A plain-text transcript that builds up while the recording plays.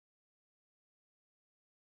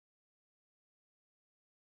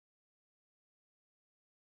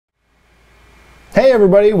Hey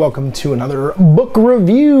everybody, welcome to another book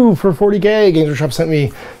review for 40k. Games Workshop sent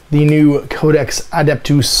me the new Codex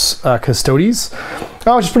Adeptus Custodes,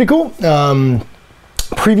 which is pretty cool.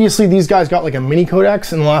 Previously, these guys got like a mini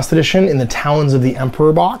codex in the last edition in the Talons of the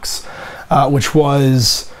Emperor box, which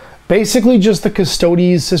was basically just the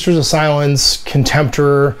Custodes, Sisters of Silence,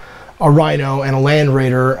 Contemptor, a Rhino, and a Land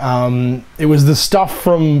Raider. It was the stuff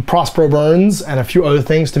from Prospero Burns and a few other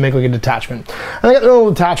things to make like a detachment. And they got their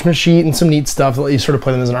little detachment sheet and some neat stuff that let you sort of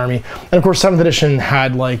play them as an army. And of course, 7th edition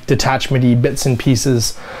had like detachment-y bits and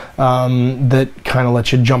pieces that kind of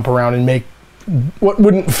let you jump around and make what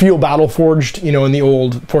wouldn't feel battle forged, you know, in the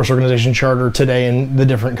old Force Organization Charter today in the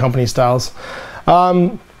different company styles.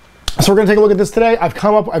 So we're gonna take a look at this today.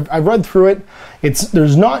 I've read through it.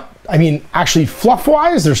 There's not, I mean, actually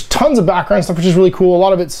fluff-wise, there's tons of background stuff, which is really cool. A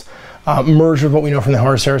lot of it's merged with what we know from the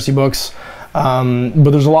Horus Heresy books.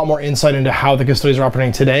 But there's a lot more insight into how the Custodians are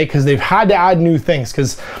operating today, because they've had to add new things,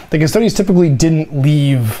 because the Custodians typically didn't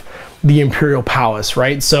leave the Imperial Palace,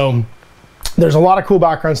 right? So there's a lot of cool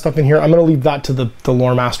background stuff in here. I'm going to leave that to the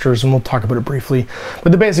lore masters, and we'll talk about it briefly.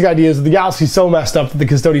 But the basic idea is that the galaxy's so messed up that the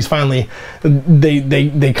Custodians finally,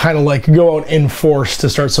 they kind of like go out in force to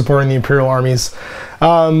start supporting the Imperial armies.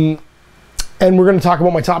 And we're going to talk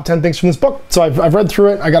about my top 10 things from this book. So I've read through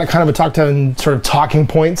it. I got a kind of a top 10 sort of talking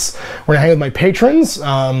points. We're going to hang with my patrons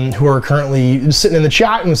who are currently sitting in the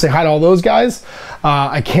chat, and we'll say hi to all those guys.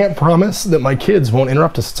 I can't promise that my kids won't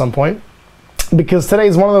interrupt us at some point, because today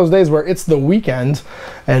is one of those days where it's the weekend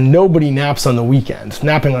and nobody naps on the weekend.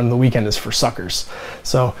 Napping on the weekend is for suckers.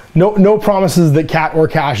 So no promises that Cat or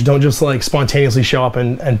Cash don't just like spontaneously show up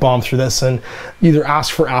and bomb through this and either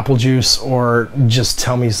ask for apple juice or just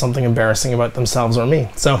tell me something embarrassing about themselves or me.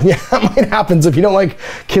 So yeah, that might happen. So if you don't like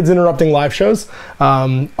kids interrupting live shows,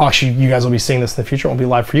 actually you guys will be seeing this in the future. It won't be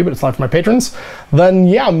live for you, but it's live for my patrons. Then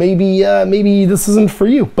yeah, maybe this isn't for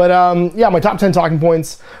you. But yeah, my top 10 talking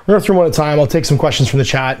points. We're gonna through one at a time. I'll take some questions from the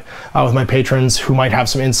chat with my patrons who might have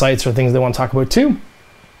some insights or things they want to talk about too.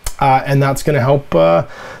 And that's going to help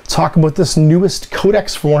talk about this newest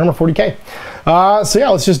codex for Warhammer 40k. So yeah,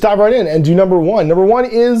 let's just dive right in and do number one. Number one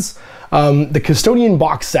is the Custodian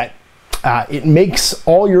box set. It makes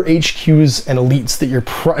all your HQs and elites that you're,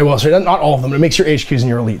 well, sorry, not all of them, but it makes your HQs and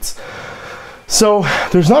your elites. So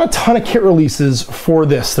there's not a ton of kit releases for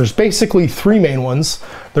this. There's basically three main ones.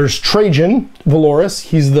 There's Trajaan, Allarus.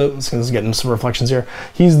 He's the, let's get into some reflections here.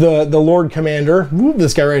 He's the Lord Commander. Woo,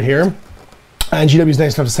 this guy right here. And GW's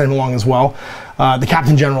nice enough to send him along as well. The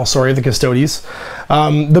Captain General, sorry, of the Custodians.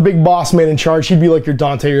 The big boss man in charge. He'd be like your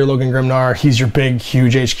Dante, your Logan Grimnar. He's your big,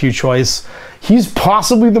 huge HQ choice. He's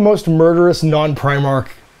possibly the most murderous non-Primarch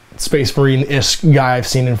Space Marine-ish guy I've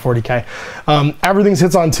seen in 40k. Everything's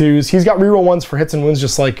hits on twos. He's got reroll ones for hits and wounds,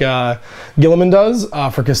 just like Gilliman does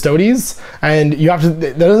for Custodes. And you have to,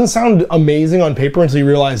 that doesn't sound amazing on paper until you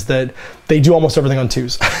realize that they do almost everything on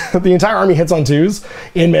twos. The entire army hits on twos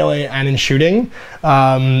in melee and in shooting,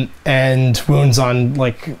 and wounds on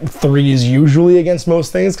like threes usually against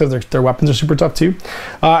most things, because their weapons are super tough too.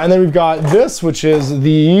 And then we've got this, which is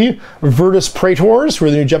the Vertus Praetors, who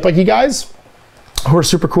are the new jetbikey guys, who are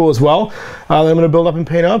super cool as well. I'm going to build up and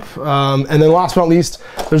paint up. And then last but not least,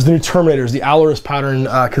 there's the new Terminators, the Allarus pattern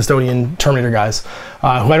Custodian Terminator guys, who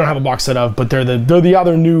I don't have a box set of, but they're the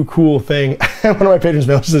other new cool thing. One of my patrons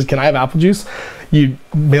mailed says, can I have apple juice? You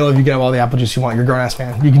mail if you can have all the apple juice you want. You're a grown-ass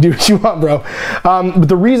man. You can do what you want, bro. But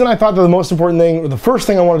the reason I thought that the most important thing, or the first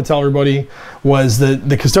thing I wanted to tell everybody, was that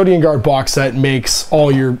the Custodian Guard box set makes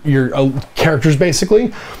all your characters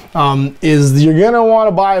basically, is you're gonna want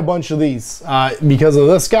to buy a bunch of these because of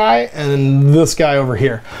this guy and this guy over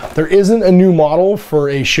here. There isn't a new model for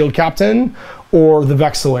a Shield Captain or the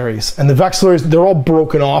Vexillaries. And the Vexillaries, they're all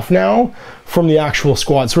broken off now from the actual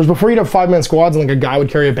squad. So whereas before you'd have 5-man squads and like a guy would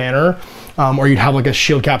carry a banner, or you'd have like a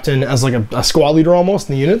Shield Captain as like a squad leader almost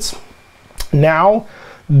in the units. Now,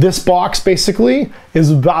 this box basically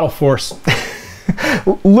is Battle Force.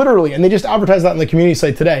 Literally, and they just advertised that on the community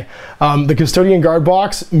site today. The Custodian Guard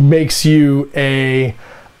box makes you a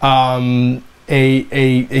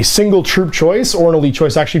single troop choice, or an elite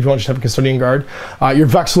choice actually, if you want to just have a Custodian Guard. Your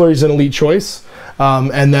Vexillary is an elite choice.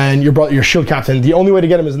 And then your Shield Captain, the only way to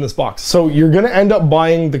get him is in this box. So you're going to end up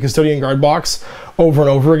buying the Custodian Guard box over and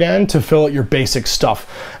over again to fill out your basic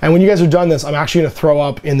stuff. And when you guys are done this, I'm actually going to throw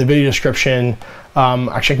up in the video description,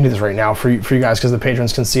 actually I can do this right now for you guys because the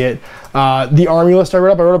patrons can see it, the army list I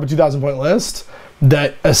wrote up a 2,000 point list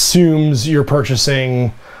that assumes you're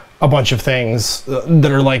purchasing a bunch of things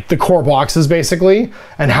that are like the core boxes basically,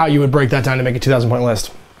 and how you would break that down to make a 2,000 point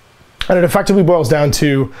list. And it effectively boils down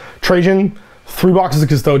to Trajaan, 3 boxes of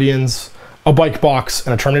Custodians, a bike box,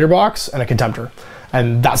 and a Terminator box, and a Contemptor.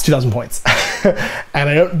 And that's 2,000 points. And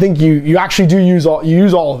I don't think you actually do use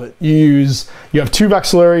all of it. You have 2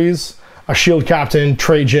 Vexillaries, a Shield Captain,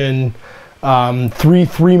 Trajaan, 3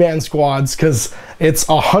 3-man squads, because it's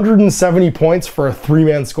 170 points for a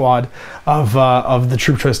 3-man squad of the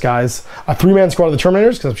troop choice guys, a 3-man squad of the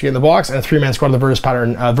Terminators, because that's what you get in the box, and a 3-man squad of the Vertus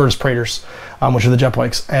pattern, Vertus Praetors, which are the jet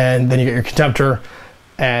bikes. And then you get your Contemptor,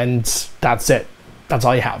 and that's it. That's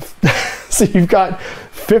all you have. So you've got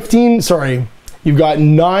 12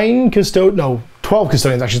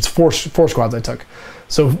 Custodians. Actually, it's four squads I took.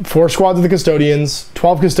 So 4 squads of the Custodians,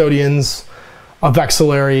 12 Custodians, a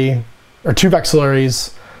Vexillary, or 2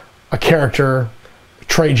 Vexillaries, a character,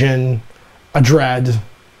 Trajaan, a Dread.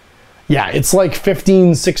 Yeah, it's like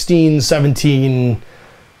 15, 16, 17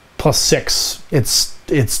 plus 6.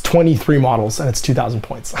 It's 23 models, and it's 2,000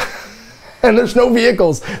 points. And there's no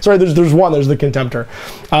vehicles. Sorry, there's one. There's the Contemptor.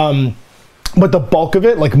 But the bulk of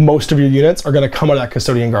it, like most of your units, are going to come out of that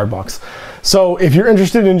Custodian Guard box. So if you're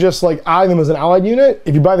interested in just like adding them as an allied unit,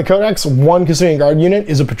 if you buy the Codex, 1 Custodian Guard unit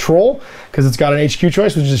is a patrol, because it's got an HQ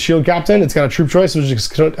choice, which is a Shield Captain. It's got a troop choice, which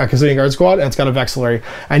is a Custodian Guard squad, and it's got a Vexillary.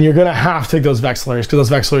 And you're going to have to take those Vexillaries, because those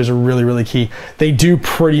Vexillaries are really, really key. They do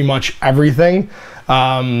pretty much everything.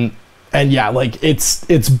 And yeah, like it's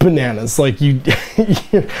bananas. Like you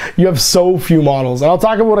have so few models, and I'll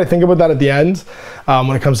talk about what I think about that at the end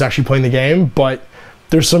when it comes to actually playing the game. But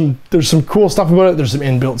there's some cool stuff about it. There's some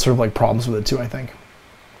inbuilt sort of like problems with it too, I think.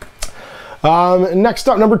 Next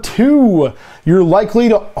up, number 2, you're likely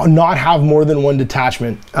to not have more than 1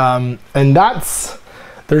 detachment, and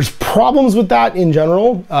there's problems with that in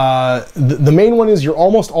general. The main one is you're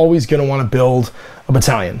almost always going to want to build a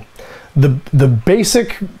battalion. The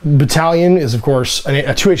basic battalion is, of course, 2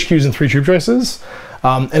 HQs and 3 troop choices,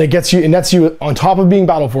 and it nets you on top of being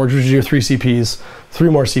Battleforged, which is your 3 CPs, 3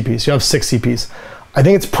 more CPs. So you have 6 CPs. I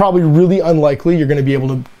think it's probably really unlikely you're going to be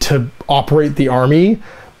able to operate the army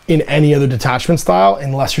in any other detachment style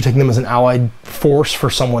unless you're taking them as an allied force for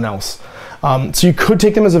someone else. So you could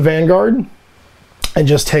take them as a vanguard and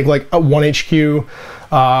just take like a 1 HQ,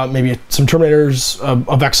 maybe some Terminators, a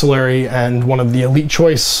Vexillary, and one of the elite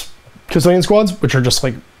choice Custodian squads, which are just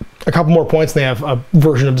like a couple more points. They have a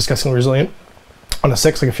version of Disgustingly Resilient on a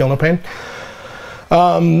 6, like a Feel No Pain.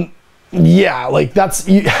 Yeah, like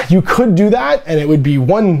you could do that, and it would be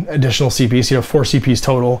 1 additional CP, so you have 4 CPs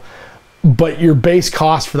total, but your base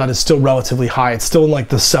cost for that is still relatively high. It's still in like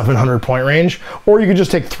the 700 point range. Or you could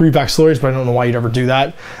just take 3 Vexillaries, but I don't know why you'd ever do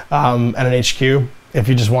that, and an HQ if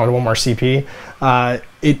you just wanted 1 more CP.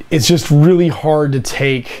 It's just really hard to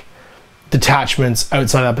take detachments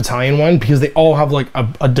outside that battalion one, because they all have like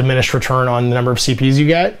a diminished return on the number of CPs you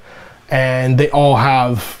get, and they all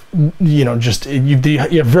have, you know, just you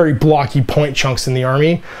have very blocky point chunks in the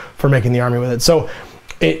army for making the army with it. So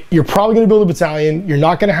you're probably going to build a battalion. You're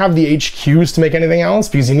not going to have the HQs to make anything else,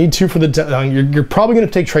 because you need 2 for the you're probably going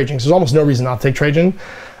to take Trajaan, because there's almost no reason not to take Trajaan.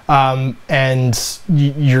 And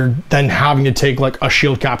you're then having to take like a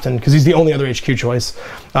Shield Captain, because he's the only other HQ choice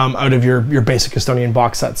out of your basic Custodian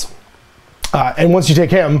box sets. And once you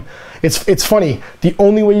take him, it's funny. The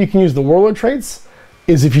only way you can use the Warlord traits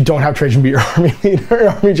is if you don't have Trajaan be your army leader,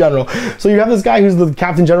 army general. So you have this guy who's the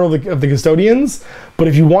Captain General of the Custodians, but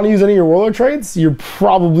if you want to use any of your Warlord traits, you're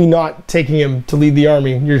probably not taking him to lead the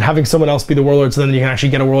army. You're having someone else be the Warlord, so then you can actually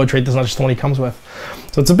get a Warlord trait that's not just the one he comes with.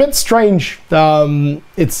 So it's a bit strange.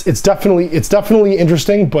 It's definitely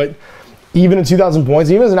interesting, but even at 2,000 points,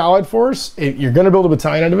 even as an allied force, you're going to build a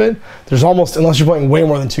battalion out of it. There's almost, unless you're playing way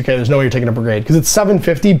more than 2K, there's no way you're taking a brigade, because it's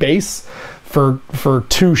 750 base for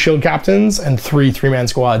 2 Shield Captains and 3 3-man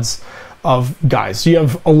squads of guys. So you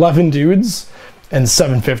have 11 dudes and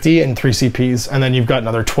 750 and 3 CPs, and then you've got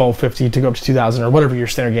another 1250 to go up to 2,000, or whatever your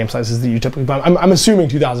standard game size is that you typically buy. I'm assuming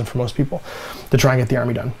 2,000 for most people to try and get the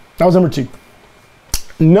army done. That was number 2.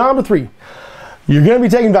 Number 3, you're going to be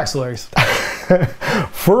taking Vexillaries.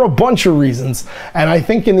 For a bunch of reasons, and I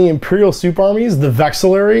think in the Imperial Soup armies, the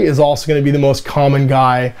Vexillary is also going to be the most common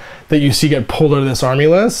guy that you see get pulled out of this army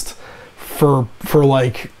list for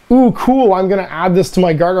like, ooh, cool, I'm going to add this to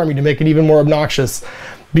my guard army to make it even more obnoxious,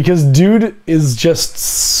 because dude is just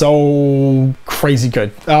so crazy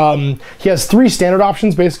good. He has 3 standard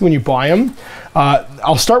options basically when you buy him.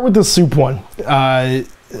 I'll start with the Soup one.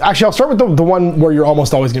 Actually, I'll start with the one where you're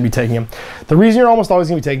almost always going to be taking him. The reason you're almost always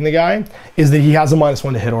going to be taking the guy is that he has a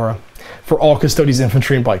 -1 to hit aura for all Custodes,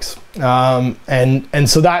 infantry, and bikes. And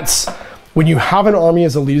so that's, when you have an army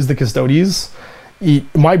as elite as the Custodes,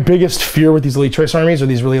 my biggest fear with these elite choice armies, or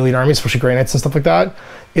these really elite armies, especially Grey Knights and stuff like that,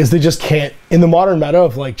 is they just can't, in the modern meta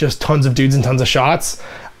of like just tons of dudes and tons of shots,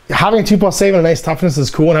 having a 2+ save and a nice toughness is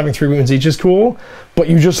cool, and having 3 wounds each is cool, but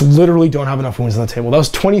you just literally don't have enough wounds on the table. Those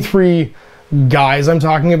 23 guys I'm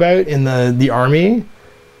talking about in the army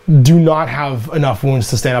do not have enough wounds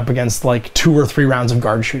to stand up against like 2 or 3 rounds of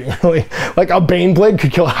guard shooting, really. Like a Baneblade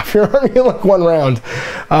could kill half your army in like 1 round.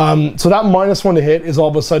 So that -1 to hit is all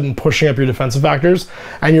of a sudden pushing up your defensive factors,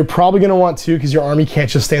 and you're probably gonna want to, because your army can't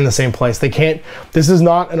just stay in the same place. They can't, this is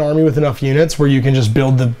not an army with enough units where you can just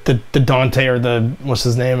build the Dante or the, what's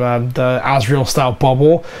his name, the Azrael style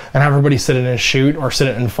bubble and have everybody sit in and shoot or sit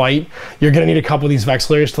in and fight. You're gonna need a couple of these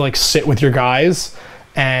Vexilliars to like sit with your guys,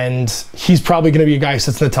 and he's probably going to be a guy who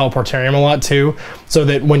sits in the teleportarium a lot too, so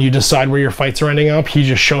that when you decide where your fights are ending up, he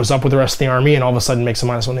just shows up with the rest of the army and all of a sudden makes a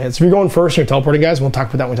 -1 to hit. So if you're going first and you're teleporting guys, we'll talk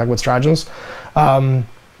about that when we talk about stratagems.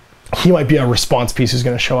 He might be a response piece who's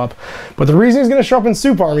going to show up. But the reason he's going to show up in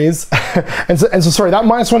soup armies, and so sorry, that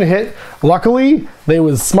 -1 to hit, luckily, they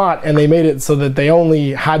was smart and they made it so that they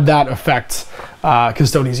only had that affect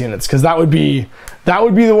Custodians units, because that would be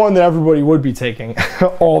the one that everybody would be taking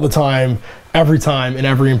all the time, every time in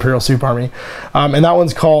every Imperial soup army. And that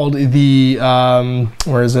one's called the,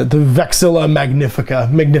 where is it? The Vexilla Magnifica,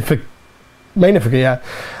 yeah.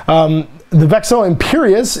 The Vexilla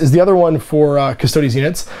Imperius is the other one for Custodians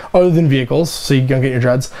units, other than vehicles, so you can get your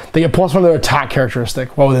dreads. They get +1 to their attack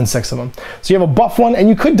characteristic, well within 6 of them. So you have a buff one, and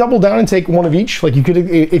you could double down and take 1 of each. Like you could,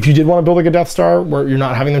 if you did want to build like a Death Star, where you're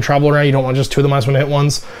not having them travel around, you don't want just 2 of the -1 to hit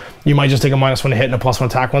ones. You might just take a -1 to hit and a +1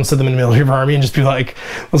 attack one, set them in the middle of your army, and just be like,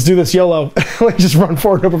 let's do this YOLO. Like just run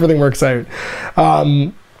forward and hope everything works out.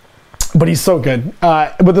 But he's so good.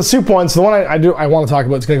 But the soup one, so the one I want to talk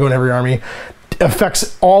about, it's going to go in every army,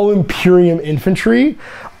 affects all Imperium infantry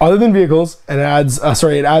other than vehicles, and it adds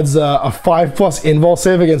a 5+ invul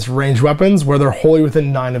save against ranged weapons where they're wholly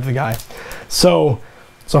within 9 of the guy. So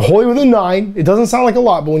wholly within 9, it doesn't sound like a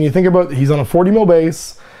lot, but when you think about it, he's on a 40 mil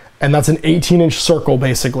base, and that's an 18-inch circle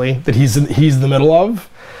basically that he's in the middle of.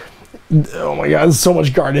 Oh my god, there's so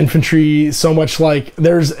much guard infantry, so much like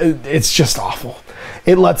it's just awful.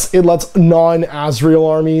 It lets non-Azrael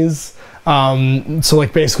armies, so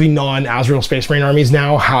like basically non-Azrael Space Marine armies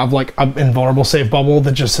now have like an invulnerable save bubble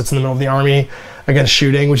that just sits in the middle of the army against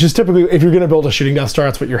shooting, which is typically, if you're going to build a shooting Death Star,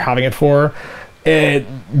 that's what you're having it for.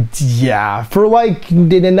 Yeah, for like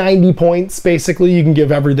 90 points, basically, you can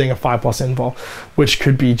give everything a 5+ invul, which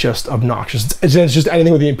could be just obnoxious. It's just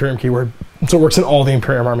anything with the Imperium keyword, so it works in all the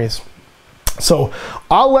Imperium armies. So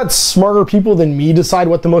I'll let smarter people than me decide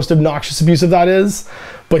what the most obnoxious abuse of that is,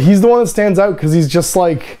 but he's the one that stands out because he's just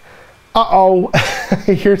like, uh-oh,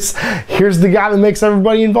 here's the guy that makes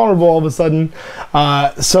everybody invulnerable all of a sudden.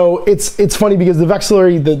 So it's funny because the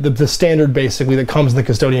Vexillary, the standard basically that comes in the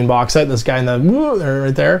Custodian box set, this guy in the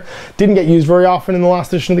right there, didn't get used very often in the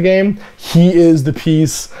last edition of the game. He is the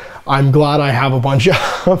piece I'm glad I have a bunch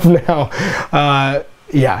of now.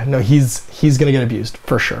 Yeah, no, he's gonna get abused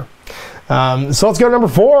for sure. So let's go to number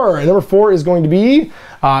 4. And number 4 is going to be,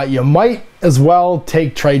 you might as well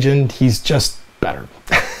take Trajaan. He's just better.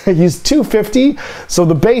 He's 250, so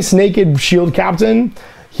the base naked shield captain,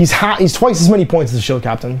 he's twice as many points as the shield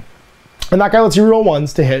captain. And that guy lets you reroll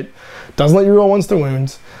 1s to hit, doesn't let you reroll 1s to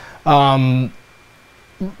wound.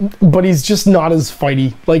 But he's just not as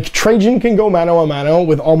fighty. Like Trajaan can go mano a mano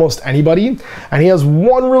with almost anybody, and he has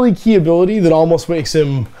one really key ability that almost makes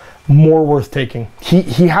him more worth taking.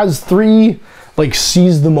 He has 3 like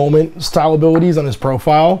seize the moment style abilities on his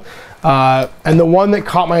profile. And the one that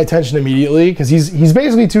caught my attention immediately, because he's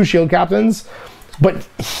basically 2 shield captains, but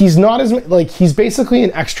he's not as like, he's basically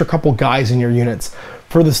an extra couple guys in your units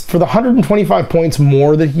for the 125 points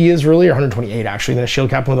more that he is, really, or 128 actually, than a shield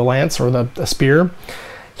captain with a lance or a spear.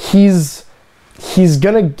 He's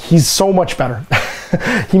so much better.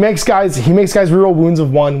 he makes guys reroll wounds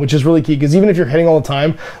of 1, which is really key, because even if you're hitting all the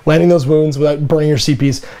time, landing those wounds without burning your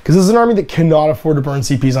CPs, because this is an army that cannot afford to burn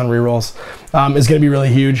CPs on rerolls, is going to be really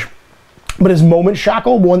huge. But his moment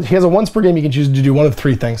shackle, he has a once per game he can choose to do one of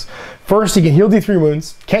 3 things. First, he can heal D3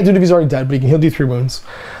 wounds. Can't do it if he's already dead, but he can heal D3 wounds.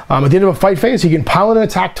 At the end of a fight phase, he can pile in an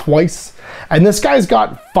attack twice. And this guy's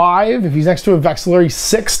got 5, if he's next to a Vexillary,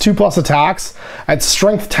 6 2+ attacks at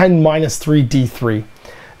strength 10 -3 D3.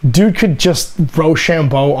 Dude could just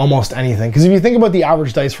Rochambeau almost anything. Because if you think about the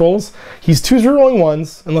average dice rolls, he's 2s rerolling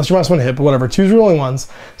 1s, unless you -1 hit, but whatever, 2s rerolling 1s.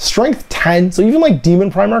 Strength 10, so even like Demon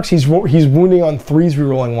Primarchs, he's wounding on 3s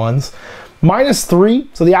rerolling 1s. -3,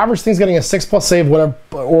 so the average thing's getting a 6+ save, whatever,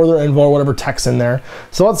 or their invul, whatever tech's in there.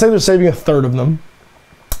 So let's say they're saving a third of them.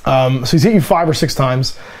 So he's hit you 5 or 6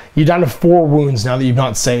 times. You're down to 4 wounds now that you've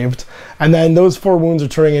not saved. And then those 4 wounds are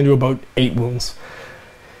turning into about 8 wounds.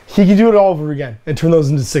 he can do it all over again and turn those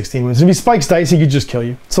into 16 wounds. If he spikes dice, he could just kill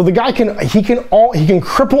you. So the guy can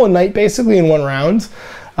cripple a knight basically in one round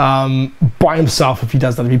by himself if he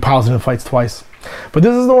does that, if he piles into fights twice. But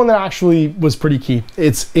this is the one that actually was pretty key.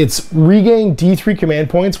 It's regain D3 command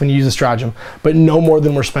points when you use a stratagem, but no more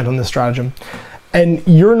than were spent on this stratagem. And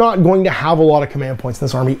you're not going to have a lot of command points in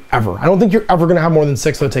this army ever. I don't think you're ever going to have more than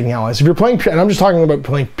 6 without taking allies. If you're playing, and I'm just talking about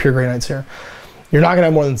playing pure Grey Knights here, you're not going to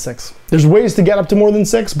have more than 6. There's ways to get up to more than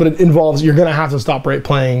 6, but it involves, you're going to have to stop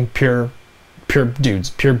playing pure dudes,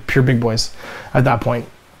 pure big boys at that point,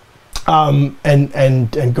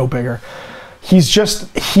 and go bigger. He's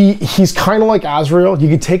kind of like Azrael. You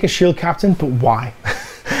could take a shield captain, but why?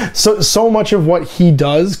 so much of what he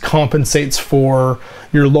does compensates for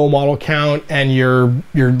your low model count and your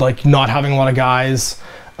like not having a lot of guys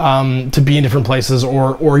to be in different places,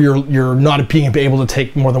 or you're not being able to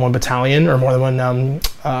take more than one battalion or more than one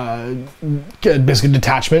basically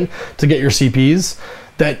detachment to get your CPs.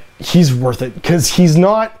 That he's worth it, because he's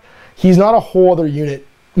not a whole other unit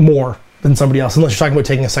more than somebody else, unless you're talking about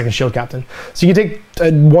taking a second shield captain. So you can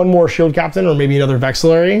take one more shield captain, or maybe another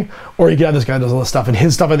Vexillary, or you can have this guy that does all this stuff, and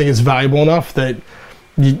his stuff I think is valuable enough that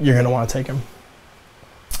you're going to want to take him.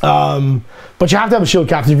 But you have to have a shield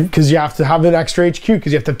captain because you have to have an extra HQ,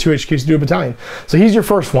 because you have to have 2 HQs to do a battalion. So he's your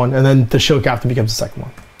first one, and then the shield captain becomes the second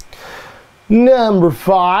one. Number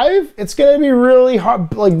 5, it's going to be really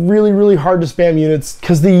hard, like really hard to spam units,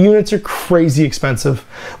 because the units are crazy expensive.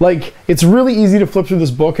 Like, it's really easy to flip through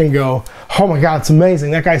this book and go, oh my god, it's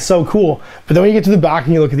amazing, that guy's so cool. But then when you get to the back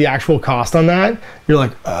and you look at the actual cost on that, you're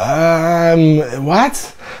like,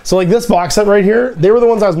 what? So like this box set right here, they were the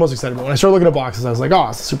ones I was most excited about. When I started looking at boxes, I was like, oh,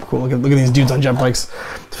 it's super cool. Look at these dudes on jet bikes.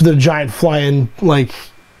 They're giant flying, like,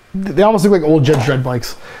 they almost look like old Judge Dredd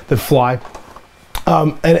bikes that fly.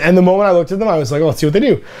 And the moment I looked at them, I was like, oh, let's see what they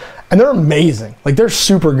do. And they're amazing. Like, they're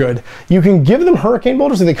super good. You can give them Hurricane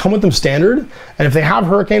Bolters, and they come with them standard. And if they have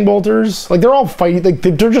Hurricane Bolters, like, they're all fighty, like,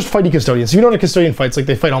 they're just fighty Custodians. So you know what a Custodian fights, like,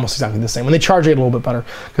 they fight almost exactly the same. When they charge, they get a little bit better,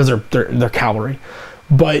 because they're cavalry.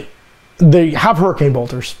 But they have Hurricane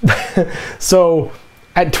Bolters. So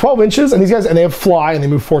at 12 inches, and these guys, and they have fly, and they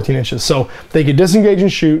move 14 inches. So they can disengage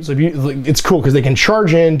and shoot. So if you, like, it's cool, because they can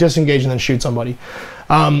charge in, disengage, and then shoot somebody.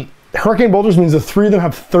 Hurricane Bolters means the 3 of them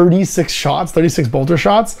have 36 shots, 36 bolter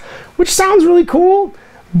shots, which sounds really cool.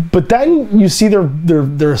 But then you see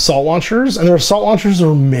their assault launchers, and their assault launchers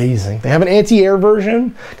are amazing. They have an anti-air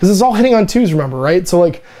version, because it's all hitting on 2s, remember, right? So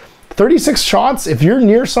like 36 shots, if you're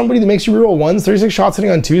near somebody that makes you reroll 1s, 36 shots hitting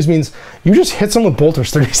on 2s means you just hit someone with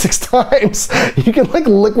bolters 36 times. You can like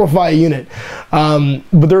liquefy a unit.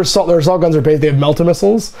 But their assault guns are based, they have melta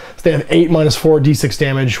missiles. So they have 8 -4 D6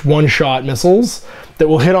 damage, 1-shot missiles that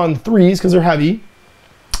will hit on 3s because they're heavy.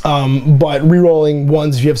 But rerolling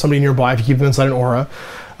 1s if you have somebody nearby, if you keep them inside an aura.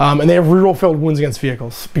 And they have reroll failed wounds against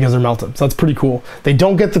vehicles because they're melted. So that's pretty cool. They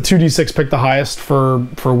don't get the 2d6 pick the highest for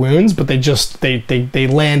wounds, but they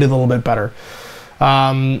landed a little bit better.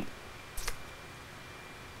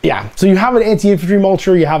 Yeah, so you have an anti-infantry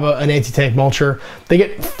mulcher, you have an anti-tank mulcher. They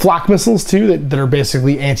get flak missiles too that are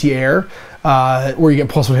basically anti-air, where you get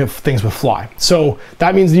 +1 hit things with fly. So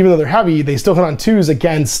that means that even though they're heavy, they still hit on 2s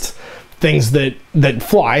against things that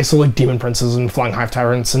fly, so like demon princes and flying hive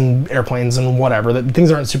tyrants and airplanes and whatever, that things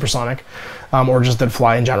that aren't supersonic, or just that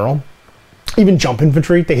fly in general. Even jump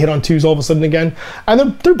infantry, they hit on 2s all of a sudden again, and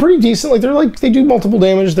they're pretty decent. Like they do multiple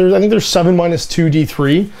damage. I think they're 7 -2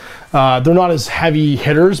 D3. They're not as heavy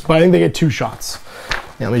hitters, but I think they get 2 shots.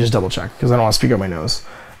 Yeah, let me just double check because I don't want to speak out my nose.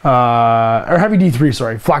 Or heavy D3,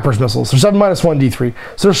 sorry, flak burst missiles. They're 7 -1 D3,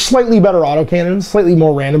 so they're slightly better autocannons, slightly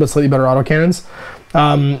more random, but slightly better autocannons.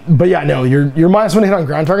 But yeah, no, you're -1 to hit on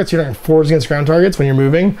ground targets. You're hitting 4s against ground targets when you're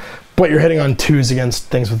moving, but you're hitting on 2s against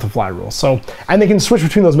things with the fly rule. So, and they can switch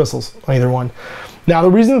between those missiles on either one. Now, the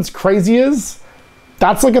reason it's crazy is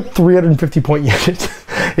that's like a 350 point unit.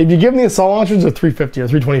 If you give them the assault launchers, they're 350 or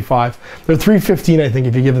 325. They're 315, I think,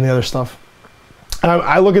 if you give them the other stuff. And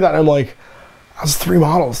I look at that and I'm like, that's 3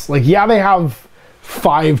 models. Like, yeah, they have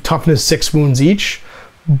 5 toughness 6 wounds each,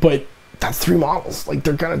 but that's 3 models. Like,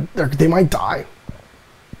 they might die.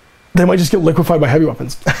 They might just get liquefied by heavy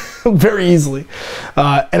weapons very easily.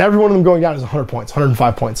 And every one of them going down is 100 points,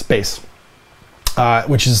 105 points base,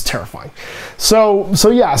 which is terrifying. So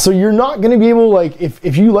yeah, so you're not going to be able to, like,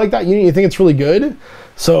 if you like that unit, you think it's really good.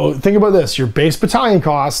 So think about this. Your base battalion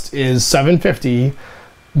cost is 750.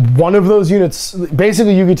 One of those units,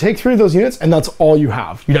 basically you could take 3 of those units and that's all you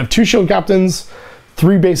have. You'd have 2 shield captains,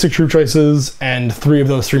 3 basic troop choices, and 3 of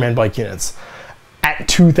those 3-man bike units at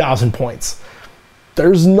 2,000 points.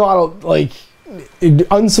 There's not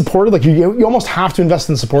unsupported, like you almost have to invest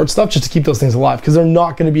in support stuff just to keep those things alive, because they're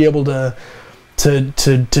not going to be able to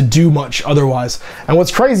do much otherwise. And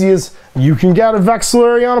what's crazy is you can get a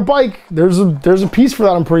Vexillary on a bike. There's a piece for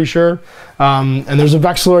that, I'm pretty sure. And there's a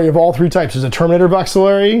Vexillary of all three types. There's a Terminator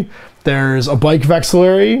Vexillary, there's a bike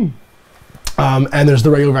Vexillary, and there's the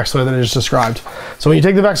regular Vexillary that I just described. So when you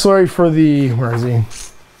take the Vexillary for the, where is he?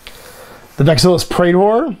 The Vexillus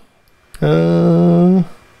Praetor.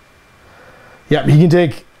 Yeah, he can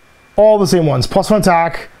take all the same ones. +1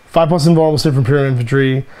 attack, 5+ invulnerable save from Imperial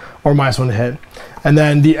Infantry, or -1 to hit. And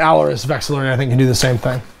then the Allarus Vexillary, I think, can do the same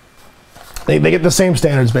thing. They get the same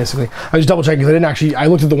standards, basically. I just double checked because I didn't actually, I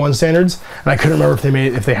looked at the one standards, and I couldn't remember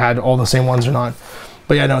if they had all the same ones or not.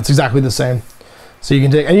 But yeah, no, it's exactly the same. So you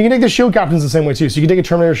can take, and you can take the shield captains the same way too. So you can take a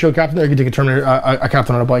Terminator shield captain, or you can take a Terminator, a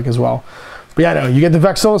captain on a bike as well. But yeah, no, you get the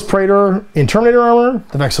Vexillus Praetor in Terminator armor,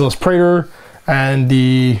 the Vexillus Praetor, and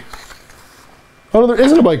the, oh no, there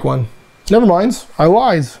isn't a bike one. Never mind, I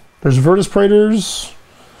lied. There's Vertus Praetors.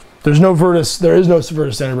 There's no Vertus, there is no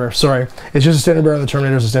Vertus standard bearer, sorry. It's just a standard bearer on the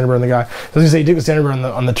Terminators, a standard bearer on the guy. I was gonna say, you take the standard bearer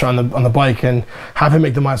on the bike and have him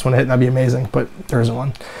make the -1 hit, and that'd be amazing, but there isn't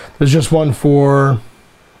one. There's just one for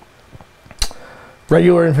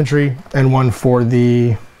regular infantry and one for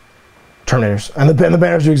the Terminators. And the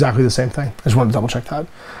banners do exactly the same thing. I just wanted to double check that,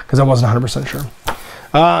 because I wasn't 100% sure.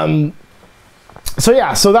 So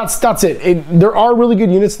yeah, so that's it. There are really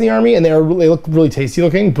good units in the army, and they look really tasty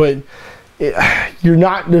looking, but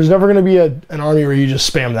there's never going to be an army where you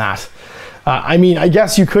just spam that. I mean, I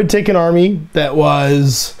guess you could take an army that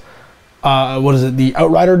was, what is it, the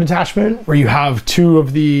Outrider detachment, where you have 2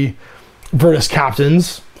 of the Vertus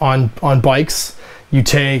captains on bikes. You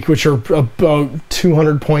take, which are about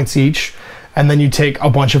 200 points each, and then you take a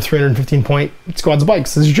bunch of 315 point squads of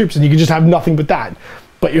bikes as your troops, and you can just have nothing but that.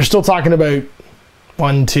 But you're still talking about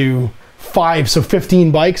 1, 2, 5, so 15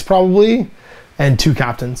 bikes probably, and 2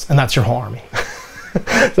 captains, and that's your whole army.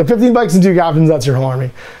 So 15 bikes and 2 captains, that's your whole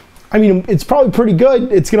army. I mean, it's probably pretty good.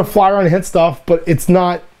 It's gonna fly around and hit stuff, but it's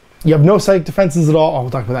not, you have no psychic defenses at all. Oh, we'll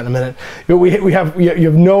talk about that in a minute. You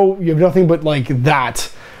have nothing but like that,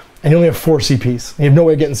 and you only have 4 CPs. You have no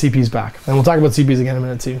way of getting CPs back. And we'll talk about CPs again in a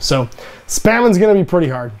minute too. So spamming's gonna be pretty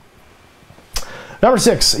hard. Number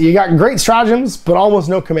 6, you got great stratagems, but almost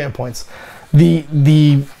no command points.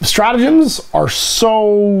 The stratagems are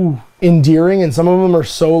so endearing, and some of them are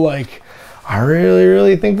so like, I really,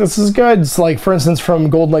 really think this is good. It's like, for instance, from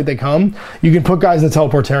Golden Light They Come, you can put guys in the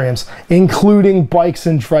teleportariums, including bikes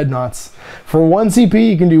and dreadnoughts. For 1 CP,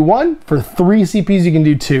 you can do 1. For 3 CPs, you can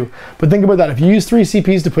do 2. But think about that. If you use 3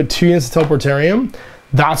 CPs to put 2 units of teleportarium,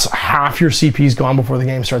 that's half your CPs gone before the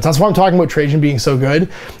game starts. That's why I'm talking about Trajaan being so good,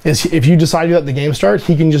 is if you decide to let the game start,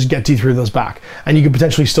 he can just get you through those back. And you could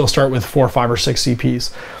potentially still start with 4, 5, or 6 CPs.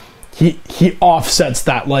 He offsets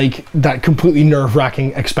that, like, that completely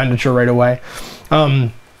nerve-wracking expenditure right away.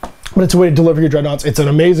 But it's a way to deliver your dreadnoughts. It's an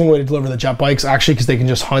amazing way to deliver the jet bikes, actually, because they can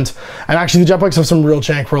just hunt. And actually, the jet bikes have some real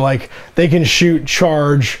jank where, like, they can shoot,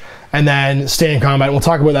 charge, and then stay in combat. We'll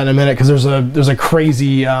talk about that in a minute, because there's a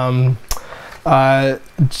crazy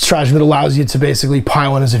strategy that allows you to basically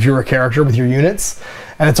pile in as if you're a character with your units,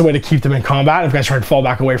 and it's a way to keep them in combat. If guys try to fall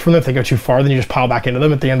back away from them, if they go too far, then you just pile back into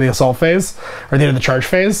them at the end of the assault phase, or the end of the charge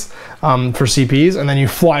phase, for CPs, and then you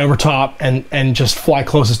fly over top and just fly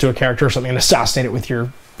closest to a character or something and assassinate it with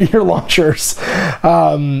your launchers.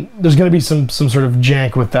 There's going to be some sort of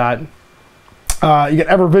jank with that. You get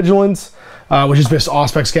Ever Vigilant, which is based on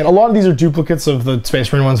Auspex Scan. A lot of these are duplicates of the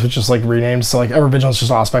Space Marine ones, which is like renamed. So like Ever Vigilance is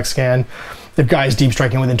just Auspex Scan. If guys deep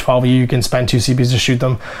striking within 12 of you, you can spend 2 CPs to shoot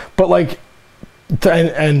them. But like,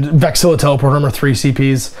 and Vexillia Teleport Armor 3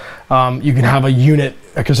 CPs. You can have a unit,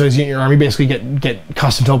 a Custodians unit in your army, basically get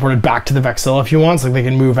custom teleported back to the Vexillia if you want. So like they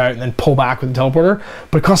can move out and then pull back with the teleporter.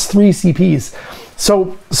 But it costs 3 CPs.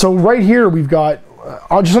 So right here we've got,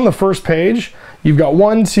 just on the first page, you've got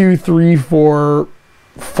 1, 2, 3, 4,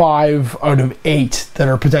 5 out of 8 that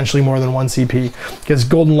are potentially more than 1 CP. Because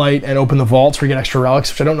Golden Light and Open the Vaults where you get extra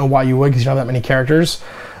relics, which I don't know why you would, because you don't have that many characters,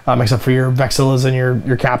 except for your Vexillas and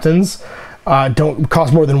your captains, don't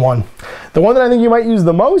cost more than 1. The one that I think you might use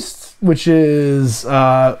the most, which is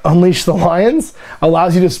Unleash the Lions,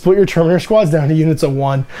 allows you to split your Terminator squads down to units of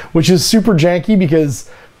 1, which is super janky because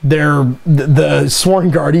they're the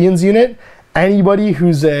Sworn Guardians unit. Anybody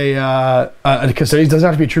who's a Custodians, doesn't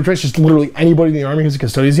have to be a troop choice, just literally anybody in the army who's a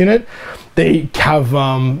Custodians unit, they have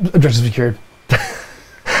objectives secured.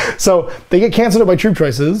 So they get cancelled out by troop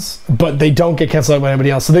choices, but they don't get cancelled out by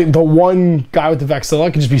anybody else. So the one guy with the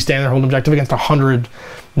Vexilla can just be standing there holding objective against 100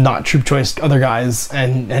 not troop choice other guys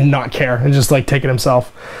and not care and just like take it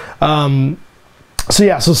himself. So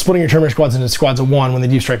yeah, so splitting your Terminator squads into squads of 1 when they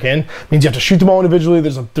deep strike in means you have to shoot them all individually.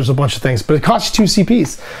 There's a bunch of things, but it costs you 2 CPs.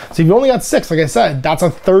 So if you've only got 6, like I said, that's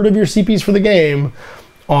 1/3 of your CPs for the game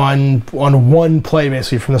on one play,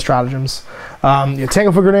 basically, from the stratagems. You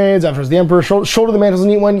tangle for grenades, after the Emperor. Shoulder the Mantle's a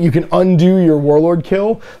neat one. You can undo your Warlord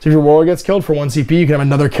kill. So if your Warlord gets killed for 1 CP, you can have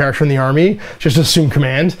another character in the army, just assume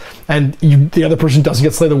command, and the other person doesn't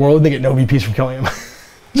get Slay the Warlord, they get no VPs from killing him.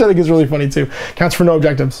 Which I think is really funny too. Counts for no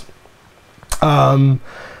objectives. Yeah,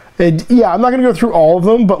 I'm not gonna go through all of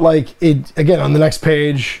them, but like again on the next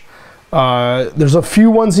page, there's a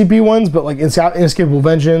few 1 CP ones, but like Inescapable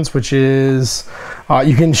Vengeance, which is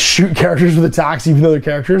you can shoot characters with attacks even though they're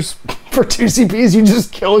characters. For 2 CPs, you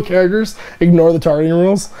just kill characters, ignore the targeting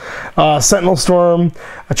rules. Sentinel Storm,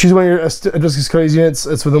 choose one of your Adeptus Custodes units.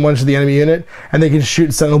 It's within 1 inch of the enemy unit, and they can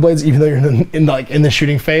shoot Sentinel Blades even though you're in the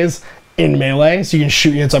shooting phase in melee. So you can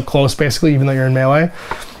shoot units up close basically, even though you're in melee.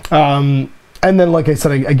 And then, like I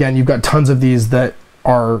said, again, you've got tons of these that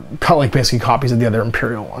are like basically copies of the other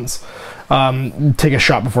Imperial ones. Take a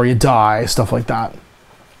shot before you die, stuff like that.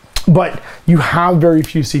 But you have very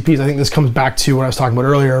few CPs. I think this comes back to what I was talking about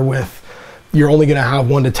earlier with you're only going to have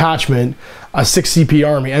 1 detachment, a 6 CP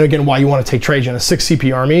army. And again, why you want to take Trajaan, a 6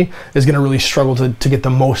 CP army is going to really struggle to get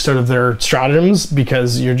the most out of their stratagems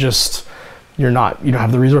because you don't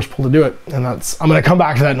have the resource pool to do it. And I'm going to come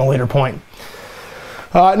back to that in a later point.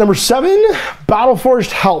 Number 7,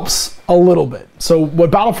 Battleforged helps a little bit. So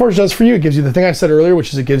what Battleforged does for you, it gives you the thing I said earlier,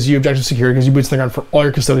 which is it gives you objective security, it gives you boots on the ground for all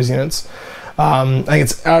your Custodians units. I think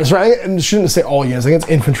it's, sorry, I shouldn't say all units, I think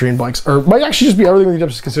it's infantry and bikes, or it might actually just be everything with the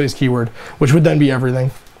Adeptus Custodes keyword, which would then be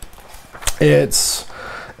everything. It's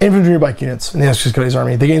infantry and bike units in the Adeptus Custodes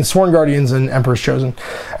army. They gain Sworn Guardians and Emperor's Chosen.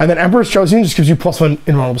 And then Emperor's Chosen just gives you +1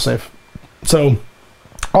 invulnerable save. So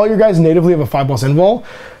all your guys natively have a 5+ invul.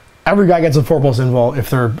 Every guy gets a 4+ invul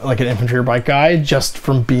if they're like an infantry or bike guy, just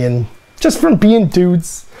from being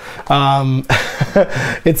dudes.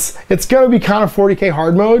 It's gonna be kind of 40k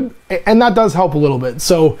hard mode, and that does help a little bit.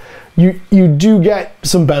 So you do get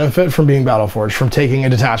some benefit from being Battleforged, from taking a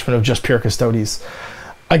detachment of just pure Custodes.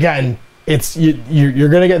 Again, you're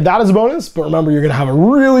gonna get that as a bonus, but remember you're gonna have a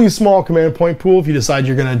really small command point pool if you decide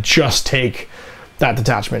you're gonna just take that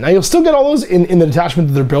detachment. Now you'll still get all those in the detachment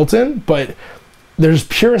that they're built in, but there's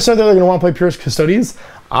purists out there that are going to want to play pure Custodians.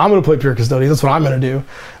 I'm going to play pure Custodians. That's what I'm going to do.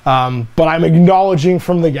 But I'm acknowledging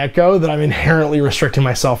from the get-go that I'm inherently restricting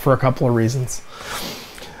myself for a couple of reasons.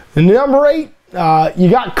 And number 8,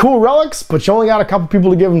 you got cool relics, but you only got a couple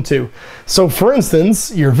people to give them to. So for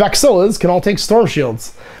instance, your Vexillias can all take Storm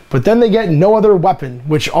Shields, but then they get no other weapon,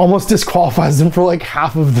 which almost disqualifies them for like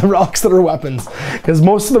half of the relics that are weapons. Because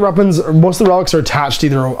most of the relics are attached to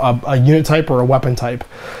either a unit type or a weapon type.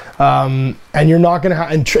 And you're not going to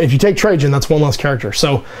have, and if you take Trajaan, that's 1 less character.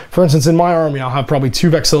 So, for instance, in my army, I'll have probably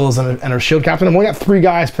 2 Vexillias and a shield captain. I've only got 3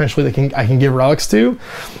 guys potentially that I can give relics to.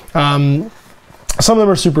 Some of them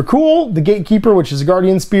are super cool. The Gatekeeper, which is a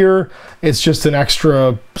Guardian Spear, it's just an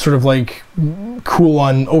extra sort of like cool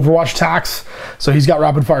on Overwatch attacks. So he's got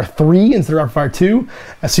Rapid Fire 3 instead of Rapid Fire 2.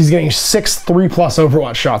 So he's getting 6 3+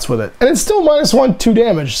 Overwatch shots with it. And it's still -1 2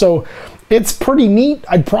 damage. So it's pretty neat.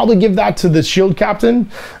 I'd probably give that to the shield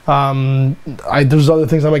captain. There's other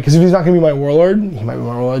things I might, because if he's not going to be my warlord, he might be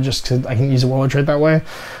my warlord just because I can use a warlord trait that way.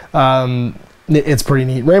 It's pretty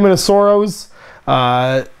neat. Raiment of Sorrows.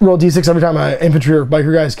 Roll d6 every time an infantry or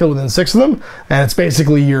biker guy is killed within 6 of them, and it's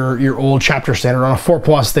basically your old chapter standard. On a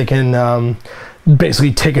 4+, they can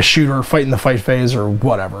basically take a shoot or fight in the fight phase or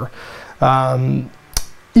whatever.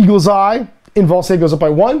 Eagle's Eye. Invul save goes up by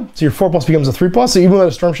 1, so your 4+ becomes a 3+. So even without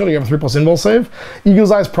a Storm Shield, you have a 3+ invul save.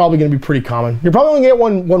 Eagle's Eye is probably going to be pretty common. You're probably going to get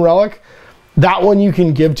one relic. That one you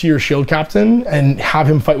can give to your shield captain and have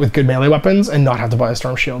him fight with good melee weapons and not have to buy a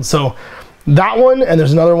Storm Shield. So that one, and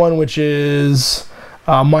there's another one which is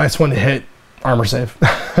 -1 to hit armor save.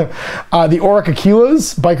 The Auric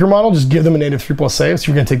Aquilas biker model, just give them a native 3+ save. So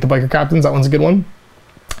you're going to take the biker captains. That one's a good one.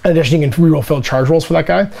 In addition, you can reroll failed charge rolls for that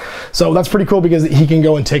guy. So that's pretty cool because he can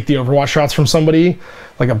go and take the Overwatch shots from somebody,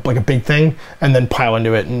 like a big thing, and then pile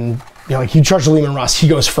into it. And you know, like you charge the Lehman Russ, he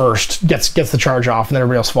goes first, gets the charge off, and then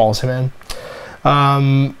everybody else follows him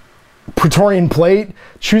in. Praetorian Plate,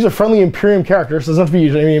 choose a friendly Imperium character, so it doesn't have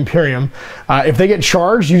to be any Imperium. If they get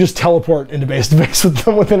charged, you just teleport into base to base with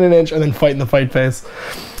them within an inch and then fight in the fight phase.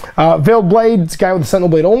 Veiled Blade, it's a guy with a Sentinel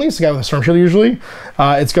Blade only, it's a guy with a Storm Shield usually.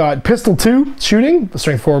 It's got Pistol 2, shooting,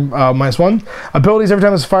 Strength 4, -1. Abilities, every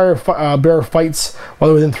time this bearer fights while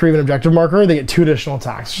they're within 3 of an objective marker, they get 2 additional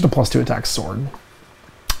attacks, just a +2 attack sword.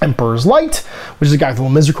 Emperor's Light, which is a guy with a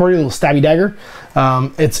little misericordia, a little stabby dagger.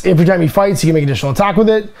 It's every time he fights, he can make additional attack with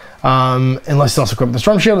it, unless he's also equipped with the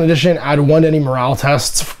Storm Shield. In addition, add 1 to any morale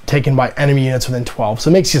tests taken by enemy units within 12. So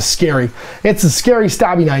it makes you scary. It's a scary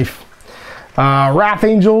stabby knife. Wrath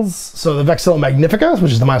Angels, so the Vexillia Magnifica,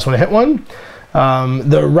 which is the -1 to hit one.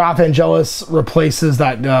 The Wrath Angelus replaces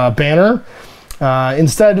that banner.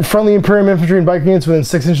 Instead, friendly Imperium infantry and biker units within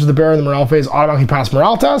 6 inches of the bearer in the morale phase automatically pass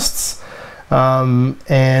morale tests.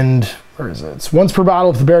 And where is it? It's once per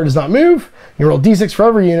battle, if the bearer does not move, you roll d6 for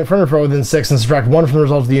every unit, friend or foe within 6, and subtract 1 from the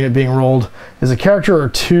result of the unit being rolled as a character, or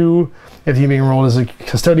 2 if the unit being rolled as a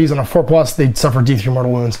Custodians. On a 4+, they suffer d3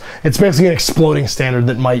 mortal wounds. It's basically an exploding standard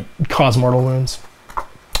that might cause mortal wounds.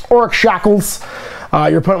 Auric Shackles.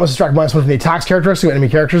 Your opponent must subtract -1 from the attacks characteristics of enemy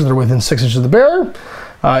characters that are within 6 inches of the bearer.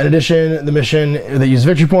 In addition, the mission that uses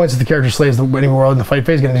victory points, if the character slays the enemy world in the fight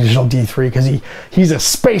phase, get an additional d3 because he's a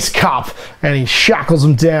space cop and he shackles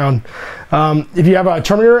them down. If you have a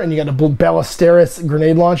Terminator and you got a Ballesteros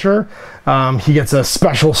grenade launcher, he gets a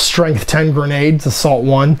special strength 10 grenade. It's assault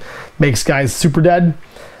 1, makes guys super dead.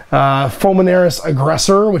 Fulminaris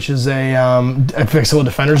Aggressor, which is a Vexillia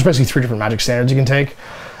Defender. There's basically 3 different magic standards you can take.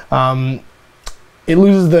 It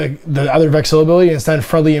loses the other Vexillia ability, and instead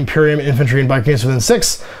friendly Imperium infantry and biker units within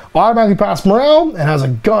 6 automatically pass morale and has a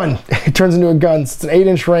gun. It turns into a gun. So it's an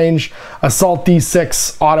 8-inch range, assault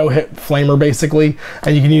d6, auto hit flamer basically,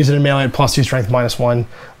 and you can use it in melee at +2 strength,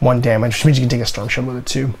 -1 damage, which means you can take a Storm Shield with it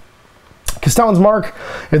too. Castellan's Mark.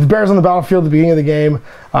 If the bear's on the battlefield at the beginning of the game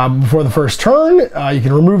before the first turn, you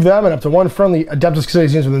can remove them and up to 1 friendly Adeptus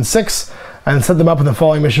Custodes units within 6 and set them up with the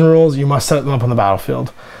following mission rules. You must set them up on the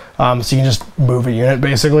battlefield. So you can just move a unit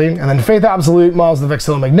basically. And then Faith Absolute models the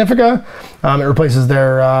Vexillia Magnifica. It replaces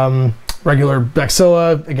their regular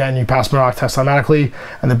Vexillia. Again, you pass morale test automatically.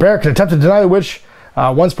 And the bear can attempt to deny the witch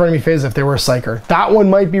once per enemy phase if they were a psyker. That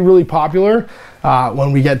one might be really popular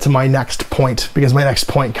when we get to my next point, because my next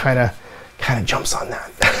point kind of jumps on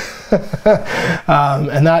that.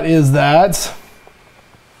 And that is that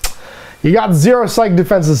you got 0 psych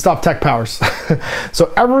defenses to stop tech powers.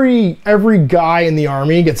 So every guy in the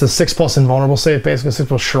army gets a 6+ invulnerable save, basically a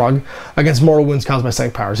 6+ shrug against mortal wounds caused by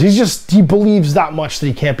psych powers. He believes that much that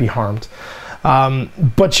he can't be harmed.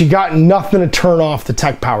 But you got nothing to turn off the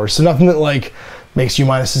tech powers. So nothing that like makes you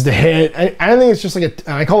minuses to hit. I think it's just like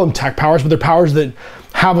I call them tech powers, but they're powers that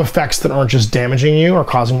have effects that aren't just damaging you or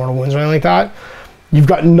causing mortal wounds or anything like that. You've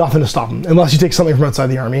got nothing to stop them unless you take something from outside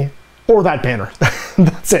the army or that banner.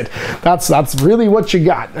 That's it. That's really what you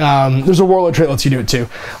got. There's a warlord trait that lets you do it too,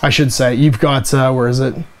 I should say. You've got, where is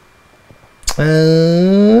it?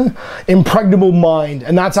 Impregnable Mind,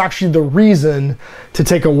 and that's actually the reason to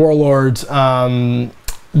take a warlord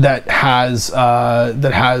that's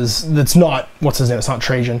not, what's his name? It's not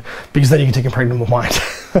Trajaan, because then you can take Impregnable Mind.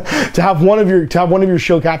 to have one of your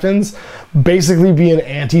shield captains basically be an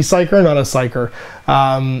anti-psyker, not a psyker.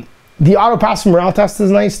 The auto pass from morale test is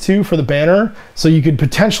nice too for the banner, so you could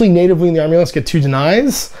potentially natively in the army list get 2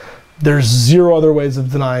 denies. There's 0 other ways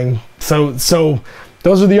of denying. So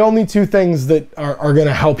those are the only 2 things that are going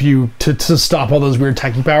to help you to stop all those weird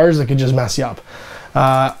techie powers that could just mess you up.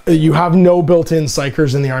 You have no built-in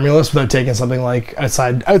psychers in the army list without taking something like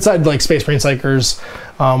outside like Space Marine psychers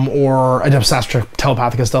or Adeptus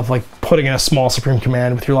Telepathica stuff, like putting in a small Supreme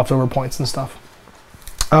Command with your leftover points and stuff.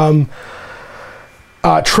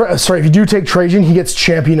 Sorry, if you do take Trajaan, he gets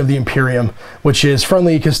Champion of the Imperium, which is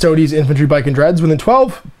friendly Custodians, infantry, bike, and dreads within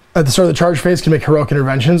 12. At the start of the charge phase, can make heroic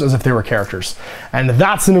interventions as if they were characters. And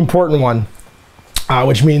that's an important one,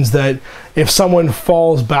 which means that if someone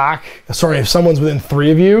falls back, if someone's within 3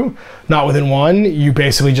 of you, not within 1, you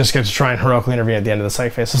basically just get to try and heroically intervene at the end of the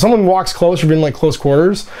psych phase. So someone walks close, you're in like close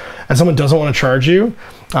quarters, and someone doesn't want to charge you,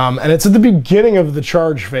 and it's at the beginning of the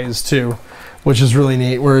charge phase too, which is really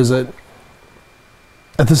neat. Where is it?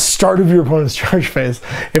 At the start of your opponent's charge phase.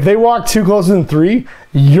 If they walk too close than 3,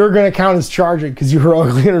 you're going to count as charging because you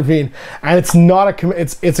heroically intervene. And it's not a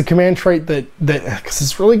it's a command trait that because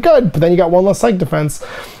it's really good, but then you got 1 less psych defense.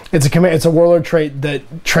 It's a warlord trait that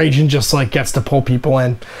Trajaan just like gets to pull people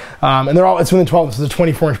in. And it's within 12, so there's a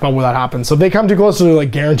 24-inch bubble where that happens. So if they come too close to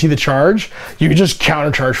like guarantee the charge, you can just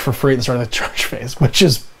countercharge for free at the start of the charge phase, which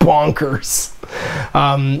is bonkers.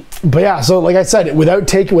 But yeah, so like I said,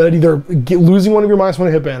 without either losing one of your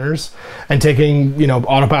 -1 hit banners and taking,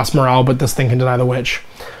 auto pass morale, but this thing can deny the witch,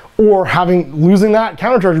 or losing that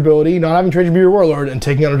countercharge ability, not having Trajaan be your warlord and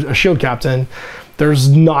taking out a shield captain, there's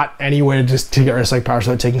not any way to get rid of psych powers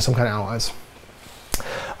without taking some kind of allies.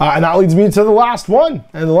 And that leads me to the last one,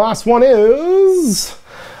 and the last one is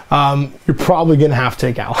you're probably gonna have to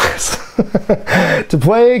take allies. to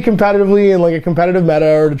play competitively in like a competitive meta,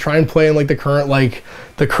 or to try and play in like the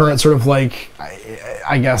current sort of like,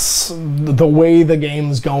 I guess the way the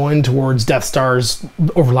game's going towards Death Stars,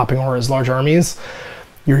 overlapping auras, large armies.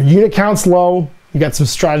 Your unit count's low. You got some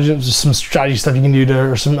strategy stuff you can do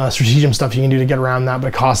to, or some stratagem stuff you can do to get around that, but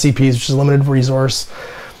it costs CPs, which is a limited resource.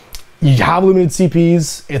 You have limited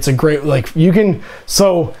CPs. It's a great, like, you can,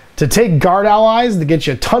 so to take guard allies to get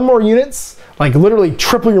you a ton more units, like literally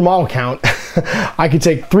triple your model count, I could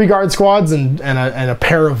take 3 guard squads and a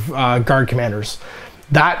pair of guard commanders.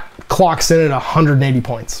 That clocks in at 180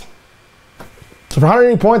 points. So for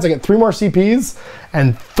 180 points, I get 3 more CPs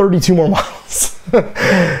and 32 more models.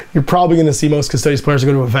 You're probably going to see most Custodians players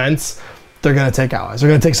go to events. They're going to take allies. They're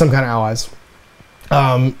going to take some kind of allies.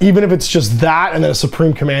 Even if it's just that and then a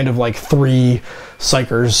supreme command of like 3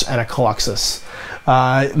 Psychers and a Colossus.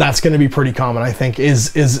 That's going to be pretty common, I think,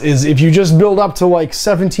 is if you just build up to like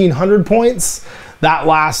 1,700 points, that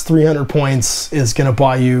last 300 points is going to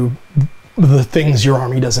buy you the things your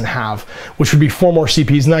army doesn't have, which would be 4 more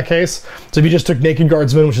CPs in that case. So if you just took Naked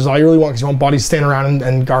Guardsmen, which is all you really want because you want bodies standing around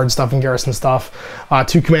and guard stuff and garrison stuff,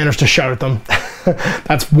 2 commanders to shout at them.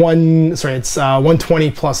 That's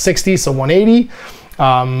 120 plus 60, so 180.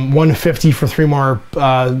 150 for 3 more,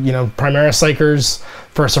 Primaris Psychers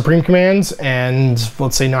for a Supreme Command, and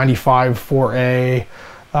let's say 95 for a,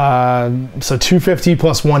 so 250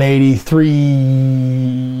 plus 180,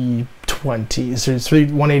 320. So it's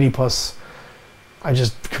 180 plus, I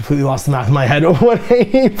just completely lost the math in my head.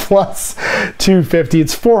 180 plus 250,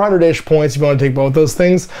 it's 400-ish points if you want to take both those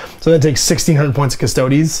things. So then take 1,600 points of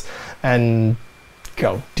Custodians and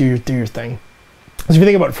go, do your thing. So if you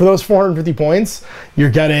think about it, for those 450 points,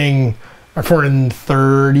 you're getting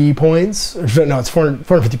 430 points. No, it's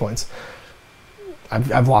 450 points.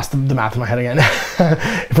 I've lost the math in my head again.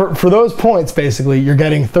 for those points, basically, you're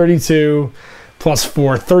getting 32 plus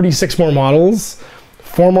 4, 36 more models,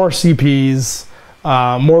 4 more CPs,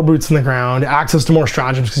 more boots in the ground, access to more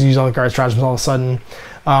stratagems because you use all the guard stratagems all of a sudden,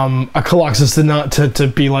 a Colossus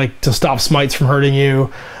to stop smites from hurting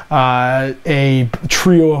you, a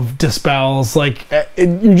trio of dispels. Like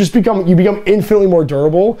you become infinitely more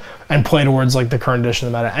durable and play towards like the current edition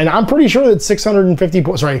of the meta. And I'm pretty sure that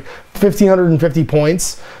 1,550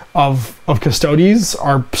 points of Custodes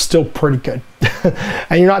are still pretty good.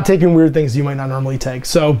 And you're not taking weird things you might not normally take.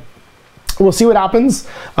 So we'll see what happens.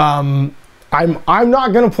 I'm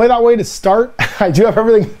not going to play that way to start. I do have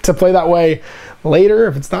everything to play that way later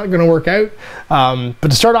if it's not going to work out. But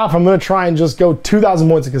to start off, I'm going to try and just go 2,000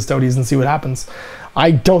 points of Custodians and see what happens.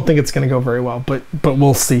 I don't think it's going to go very well, but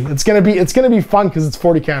we'll see. It's going to be fun because it's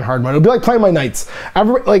 40k on hard mode. It'll be like playing my Knights.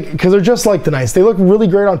 Because they're just like the Knights. They look really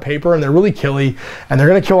great on paper and they're really killy and they're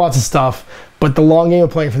going to kill lots of stuff. But the long game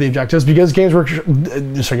of playing for the objectives, because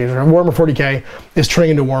Warhammer 40k is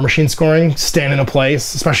turning into War Machine scoring, stand in a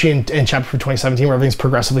place, especially in Chapter 2017 where everything's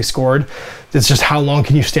progressively scored. It's just how long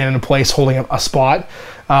can you stand in a place holding a spot.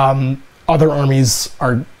 Other armies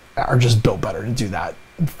are just built better to do that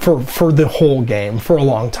for the whole game for a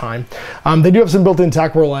long time. They do have some built-in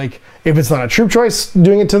tech where, like, if it's not a troop choice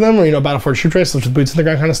doing it to them, or Battle for a troop choice, which is boots in the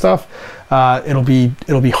ground kind of stuff, it'll be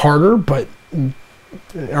harder, but.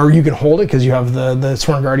 Or you can hold it because you have the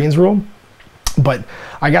Sworn Guardians rule. But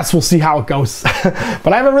I guess we'll see how it goes.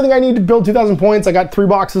 But I have everything I need to build 2,000 points. I got 3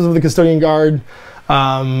 boxes of the Custodian Guard,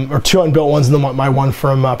 or 2 unbuilt ones, and then my one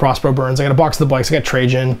from Prospero Burns. I got a box of the bikes. I got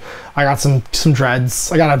Trajaan. I got some dreads.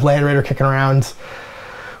 I got a Land Raider kicking around.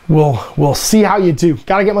 We'll see how you do.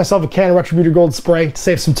 Gotta get myself a can of Retributor Gold spray to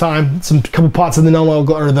save some time. Couple pots of the Null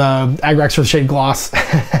or the Agrax or the Shade Gloss,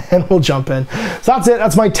 and we'll jump in. So that's it.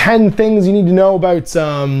 That's my 10 things you need to know about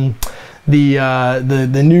the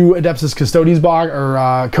new Adeptus Custodes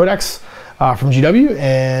Codex from GW,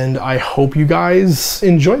 and I hope you guys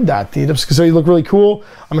enjoyed that. The Adeptus Custodes look really cool.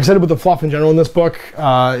 I'm excited with the fluff in general in this book.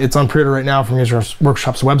 It's on pre-order right now from Games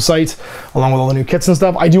Workshop's website, along with all the new kits and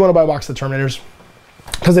stuff. I do want to buy a box of the Terminators,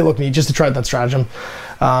 because they look neat, just to try that stratagem.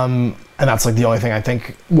 And that's like the only thing I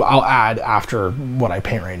think I'll add after what I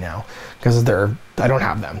paint right now, because I don't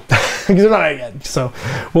have them because they're not out yet. So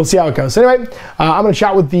we'll see how it goes. So anyway, I'm going to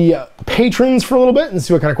chat with the patrons for a little bit and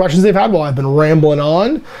see what kind of questions they've had while I've been rambling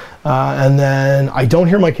on. And then I don't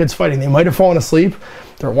hear my kids fighting. They might have fallen asleep.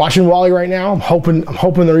 They're watching Wally right now. I'm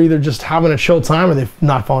hoping they're either just having a chill time or they've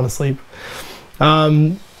not fallen asleep.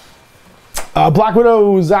 Black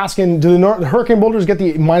Widow is asking, do the Hurricane Bolters get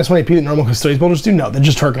the -1 AP that normal Custodians Bolters do? No, they're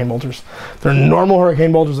just Hurricane Bolters. They're normal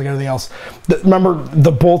Hurricane Bolters like everything else. Remember,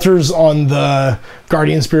 the bolters on the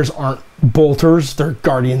Guardian Spears aren't bolters, they're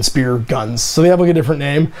Guardian Spear guns. So they have like a different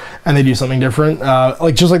name, and they do something different.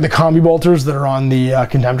 Just like the Combi Bolters that are on the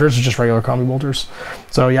Contemptors are just regular Combi Bolters.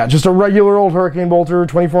 So yeah, just a regular old Hurricane Bolter,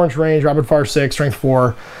 24-inch range, rapid fire 6, strength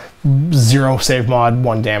 4, 0 save mod,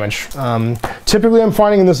 1 damage. Typically I'm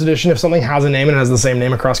finding in this edition, if something has a name and has the same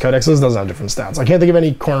name across codexes, it doesn't have different stats. I can't think of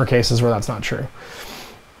any corner cases where that's not true.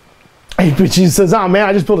 But she says, oh man,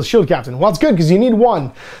 I just built a shield captain. Well, it's good because you need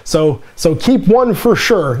 1. So keep 1 for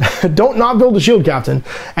sure. Don't not build a shield captain.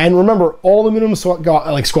 And remember, all the minimum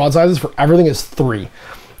squad sizes for everything is 3.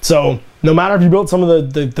 So no matter if you built some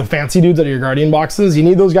of the fancy dudes out of your Guardian boxes, you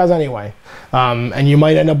need those guys anyway. And you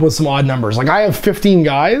might end up with some odd numbers. Like I have 15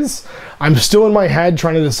 guys. I'm still in my head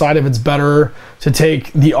trying to decide if it's better to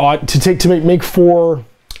take make 4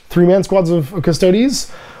 3-man squads of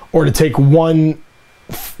Custodes, or to take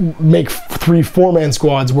make 3 4-man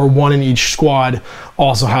squads where 1 in each squad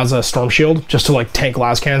also has a storm shield, just to like tank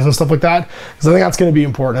las cannons and stuff like that. Because I think that's going to be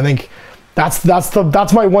important. I think that's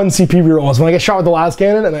my 1 CP reroll. Is when I get shot with the las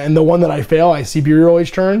cannon and the one that I fail, I CP reroll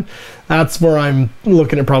each turn. That's where I'm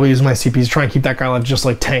looking at probably using my CPs, try and keep that guy alive, just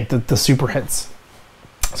like tank the super hits.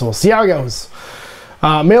 So we'll see how it goes.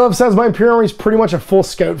 Malev says, my Imperial Army is pretty much a full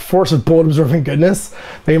scout force with bullet absorbing goodness.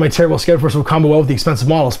 Maybe my terrible scout force will combo well with the expensive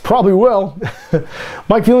models. Probably will.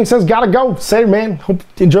 Mike Feeling says, gotta go. Say, man. Hope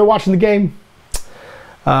you enjoy watching the game.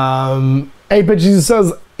 Jesus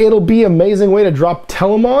says, it'll be an amazing way to drop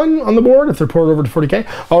Telemon on the board if they're ported over to 40k.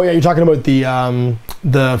 Oh yeah, you're talking about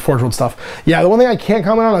the Forge World stuff. Yeah, the one thing I can't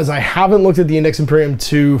comment on is I haven't looked at the Index Imperium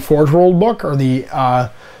 2 Forge World book, or the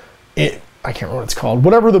I can't remember what it's called.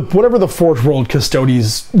 Whatever the Forge World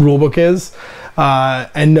Custodes rulebook is,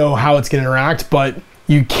 and know how it's going to interact. But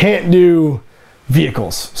you can't do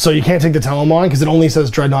vehicles, so you can't take the Telemon because it only says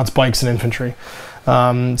Dreadnoughts, Bikes, and Infantry. So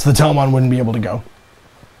the Telemon wouldn't be able to go.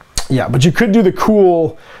 Yeah, but you could do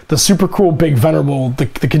the super cool, big, venerable,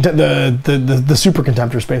 the super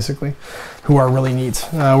Contemptors basically, who are really neat.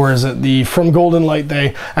 Whereas the From Golden Light,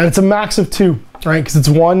 and it's a max of 2, right? Because it's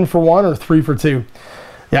 1 for 1 or 3 for 2.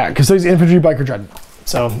 Yeah, because there's Infantry, Biker, Dread.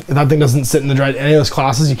 So if that thing doesn't sit in the Dread, any of those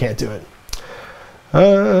classes, you can't do it.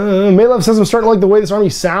 Malev says, I'm starting to like the way this army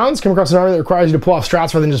sounds. Come across an army that requires you to pull off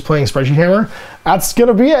strats rather than just playing Spreadsheet Hammer. That's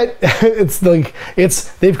gonna be it.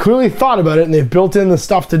 They've clearly thought about it and they've built in the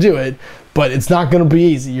stuff to do it, but it's not gonna be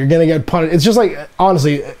easy. You're gonna get punished. It's just like,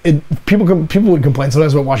 honestly, people would complain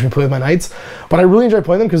sometimes about watching me play with my knights, but I really enjoy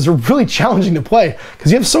playing them because they're really challenging to play because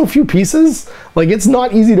you have so few pieces. Like, it's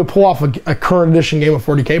not easy to pull off a current edition game of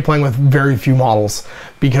 40k playing with very few models,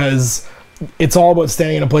 because it's all about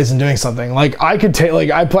staying in a place and doing something. Like, I could take, like,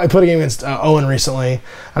 I played a game against Owen recently,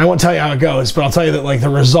 and I won't tell you how it goes, but I'll tell you that, like, the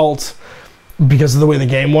result, because of the way the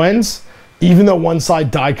game went, even though one side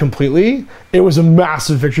died completely, it was a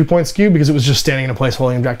massive victory point skew because it was just standing in a place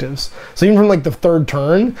holding objectives. So even from like the 3rd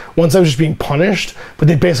turn, one side was just being punished, but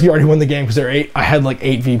they basically already won the game because I had like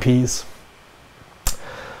 8 VPs.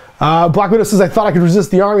 Black Widow says, I thought I could resist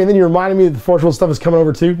the army, and then you reminded me that the Forge World stuff is coming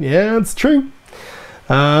over too. Yeah, it's true.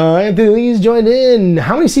 Anthony Lee's joined in.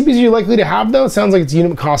 How many CPs are you likely to have, though? It sounds like its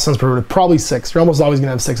unit cost sounds prohibitive. Probably 6. You're almost always going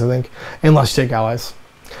to have 6, I think, unless you take allies.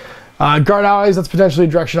 Guard allies, that's potentially a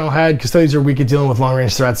direction I'll head. Custodians are weak at dealing with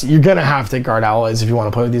long-range threats. You're going to have to take guard allies if you want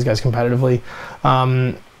to play with these guys competitively.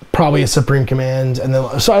 Probably a Supreme Command, and then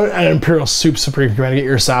an Imperial Soup Supreme Command to get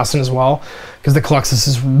your Assassin as well, because the Colossus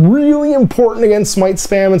is really important against Smite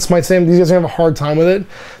Spam and Smite Spam. These guys are going to have a hard time with it.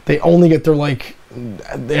 They only get their, like,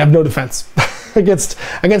 they have no defense. against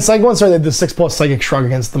Psychic ones. Sorry, they had the 6+ Psychic Shrug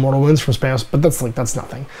against the Mortal Wounds from Spam, but that's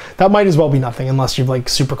nothing. That might as well be nothing unless you've, like,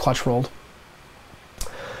 super clutch rolled.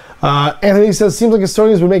 Anthony says, seems like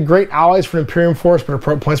Custodians would make great allies for an Imperium force, but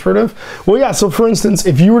are points prohibitive. Well, yeah, so for instance,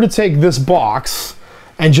 if you were to take this box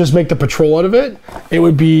and just make the patrol out of it, it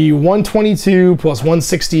would be 122 plus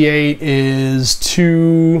 168 is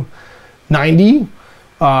 290,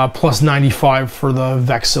 plus 95 for the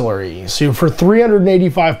Vexillia. So for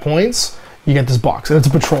 385 points, you get this box, and it's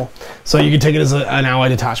a patrol. So you can take it as an ally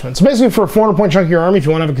detachment. So basically for a 400 point chunk of your army, if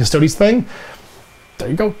you want to have a Custodes thing, there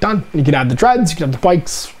you go, done. You can add the dreads, you can have the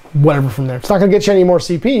bikes, whatever from there. It's not going to get you any more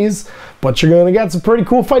CPs, but you're going to get some pretty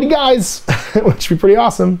cool fighty guys, which would be pretty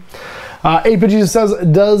awesome. 8 says,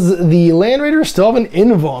 does the Land Raider still have an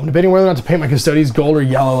invul? I'm debating whether or not to paint my Custodians gold or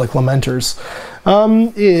yellow like Lamenters.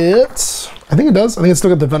 I think it does. I think it's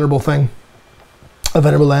still got the Venerable thing. A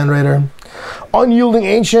Venerable Land Raider. Unyielding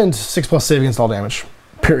Ancient, 6+ save against all damage.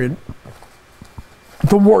 Period.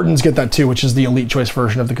 The Wardens get that too, which is the elite choice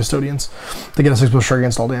version of the Custodians. They get a 6+ strike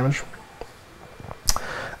against all damage.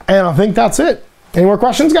 And I think that's it. Any more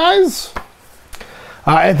questions, guys?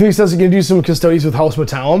 Anthony says he's going to do some Custodians with House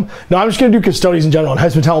Metallum. No, I'm just going to do Custodians in general, and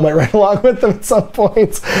House Metallum might ride along with them at some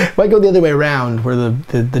point. Might go the other way around, where the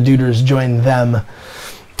duders join them.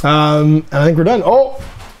 And I think we're done. Oh,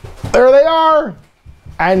 there they are!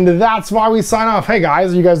 And that's why we sign off. Hey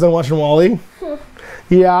guys, are you guys done watching Wally?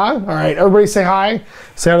 Yeah? Alright, everybody say hi.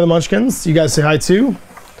 Say hi to the Munchkins. You guys say hi too.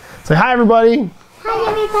 Say hi, everybody.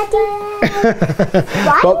 Hi, everybody.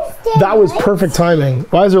 Well, that was perfect timing.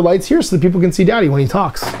 Why is there lights here so that people can see Daddy when he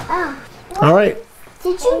talks? Oh. All right.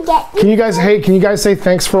 Did you get? Can you guys say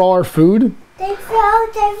thanks for all our food? Thanks for all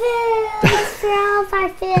the food. Thanks for all of our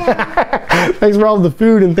food. Thanks for all the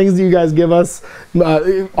food and things that you guys give us.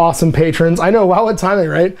 Awesome patrons. I know. Wow, what timing,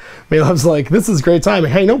 right? Maylove's like, this is great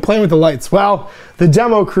timing. Hey, no playing with the lights. Well, the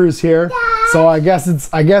demo crew's here, so I guess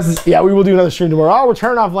it's. Yeah, we will do another stream tomorrow. Oh, we're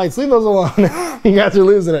turning off lights. Leave those alone. You guys are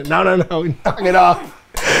losing it. No, knock it off.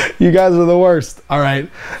 You guys are the worst. All right,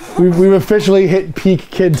 we've officially hit peak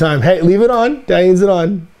kid time. Hey, leave it on. Daddy needs it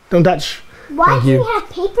on. Don't touch. Why do you have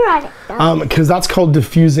paper on it? Because that's called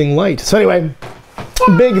diffusing light. So anyway,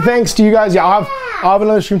 big thanks to you guys. Yeah, I'll have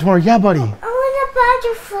another stream tomorrow. Yeah, buddy. I want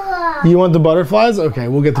a butterfly. You want the butterflies? Okay,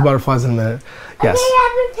 we'll get the butterflies in a minute. Yes. Okay,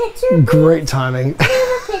 I have a picture. Great timing. I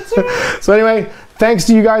have a picture. So anyway, thanks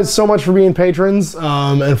to you guys so much for being patrons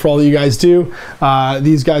and for all that you guys do.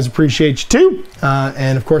 These guys appreciate you too.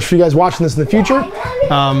 And of course, for you guys watching this in the future,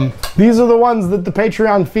 these are the ones that the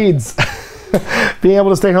Patreon feeds. Being able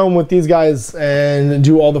to stay home with these guys and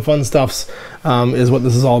do all the fun stuffs is what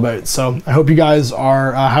this is all about. So I hope you guys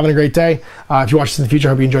are having a great day. If you watch this in the future,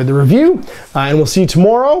 I hope you enjoyed the review. And we'll see you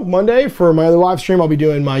tomorrow, Monday, for my other live stream. I'll be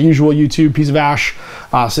doing my usual YouTube piece of ash,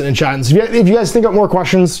 sitting and chatting. So if you guys think of more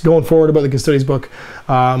questions going forward about the Custodians book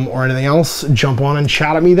or anything else, jump on and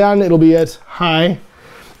chat at me then. It'll be at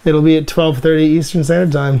 12:30 Eastern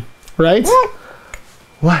Standard Time, right?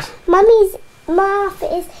 What? Mommy's moth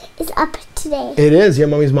is up today. It is. Yeah,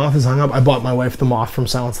 Mummy's moth is hung up. I bought my wife the moth from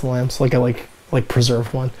Silence of the Lambs, like a like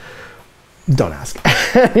preserved one. Don't ask.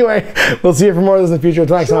 Anyway, we'll see you for more of this in the future.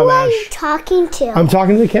 Until next time, Who are you talking to? I'm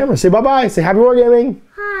talking to the camera. Say bye-bye. Say happy wargaming.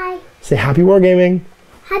 Hi. Say happy wargaming.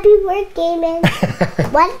 Happy wargaming.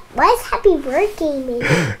 What is happy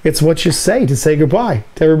wargaming? It's what you say to say goodbye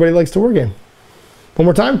to everybody who likes to wargame. One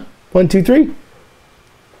more time. 1, 2, 3.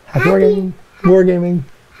 Happy wargaming. Wargaming.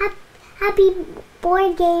 Happy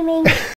board gaming.